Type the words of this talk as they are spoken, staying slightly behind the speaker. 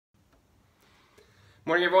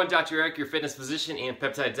Morning everyone, Dr. Eric, your fitness physician and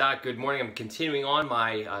peptide doc. Good morning. I'm continuing on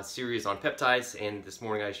my series on peptides, and this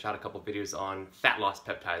morning I shot a couple videos on fat loss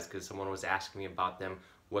peptides because someone was asking me about them,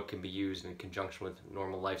 what can be used in conjunction with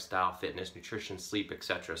normal lifestyle, fitness, nutrition, sleep,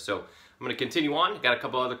 etc. So I'm going to continue on. Got a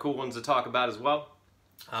couple other cool ones to talk about as well.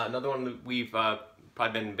 Another one that we've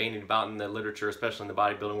probably been bandied about in the literature, especially in the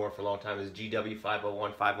bodybuilding world for a long time, is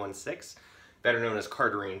GW501516, better known as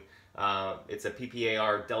cardarine. It's a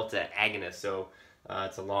PPAR delta agonist, so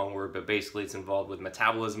it's a long word, but basically it's involved with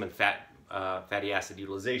metabolism and fatty acid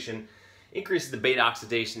utilization. Increases the beta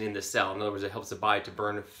oxidation in the cell. In other words, it helps the body to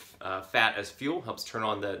burn fat as fuel, helps turn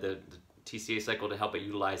on the TCA cycle to help it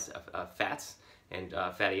utilize fats and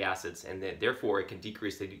fatty acids, and therefore it can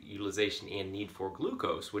decrease the utilization and need for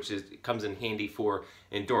glucose, which comes in handy for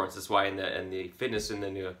endurance. That's why in the fitness and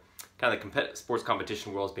the kind of sports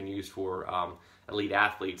competition world has been used for elite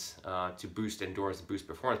athletes to boost endurance and boost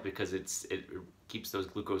performance, because it keeps those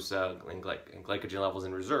glucose and glycogen levels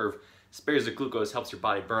in reserve, spares the glucose, helps your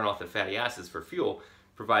body burn off the fatty acids for fuel,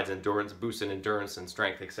 provides endurance, boosts in endurance and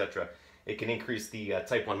strength, etc. It can increase the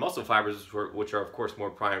type 1 muscle fibers, which are of course more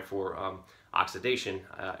primed for oxidation,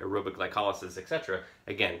 aerobic glycolysis, etc.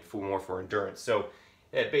 Again, more for endurance. So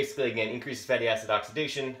it basically, again, increases fatty acid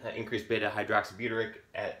oxidation, increased beta hydroxybutyric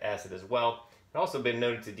acid as well. It's also been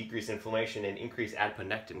noted to decrease inflammation and increase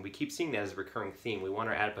adiponectin. We keep seeing that as a recurring theme. We want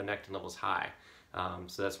our adiponectin levels high.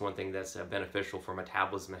 So that's one thing that's beneficial for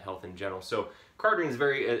metabolism and health in general. So cardarine is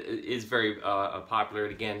very popular.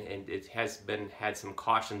 Again, and it has had some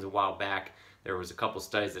cautions a while back. There was a couple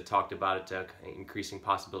studies that talked about it increasing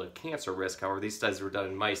possibility of cancer risk. However, these studies were done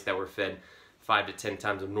in mice that were fed 5 to 10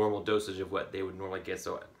 times the normal dosage of what they would normally get.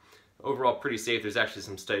 So overall pretty safe. There's actually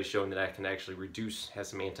some studies showing that it can actually has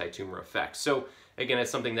some anti-tumor effects. So again,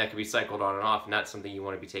 it's something that can be cycled on and off, not something you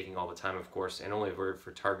want to be taking all the time, of course, and only for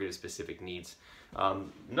targeted specific needs.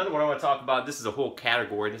 Another one I want to talk about, this is a whole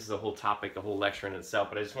category, this is a whole topic, a whole lecture in itself,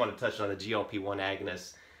 but I just want to touch on the GLP-1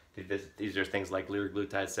 agonists. These are things like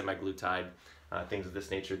liraglutide, semaglutide, things of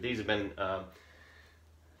this nature. These have been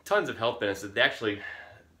tons of health benefits. They actually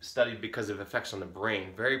studied because of effects on the brain,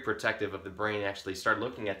 very protective of the brain. Actually started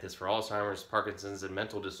looking at this for Alzheimer's, Parkinson's, and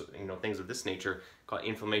mental things of this nature, called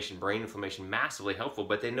inflammation, brain inflammation, massively helpful.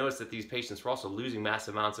 But they noticed that these patients were also losing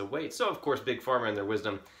massive amounts of weight. So of course, Big Pharma in their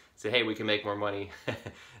wisdom said, hey, we can make more money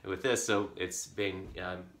with this. So it's being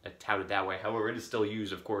touted that way. However, it is still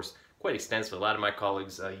used, of course, quite extensively. A lot of my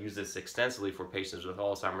colleagues use this extensively for patients with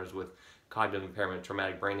Alzheimer's, with cognitive impairment,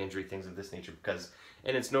 traumatic brain injury, things of this nature,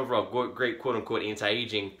 and it's an overall great quote-unquote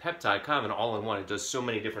anti-aging peptide, kind of an all-in-one. It does so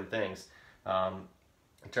many different things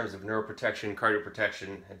in terms of neuroprotection,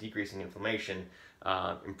 cardioprotection, decreasing inflammation,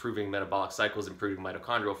 improving metabolic cycles, improving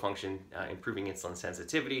mitochondrial function, improving insulin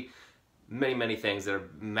sensitivity, many things that are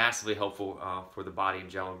massively helpful for the body in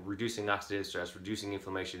general, reducing oxidative stress, reducing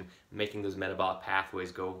inflammation, making those metabolic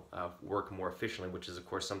pathways work more efficiently, which is of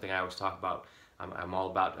course something I always talk about. I'm all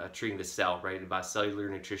about treating the cell, right? About cellular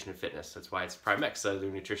nutrition and fitness. That's why it's Primex, Cellular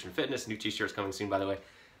Nutrition and Fitness. New t-shirts coming soon, by the way.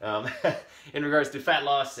 In regards to fat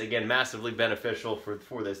loss, again, massively beneficial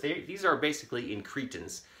for this. These are basically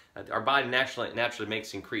incretins. Our body naturally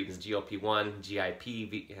makes incretins, GLP-1,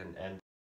 GIP, and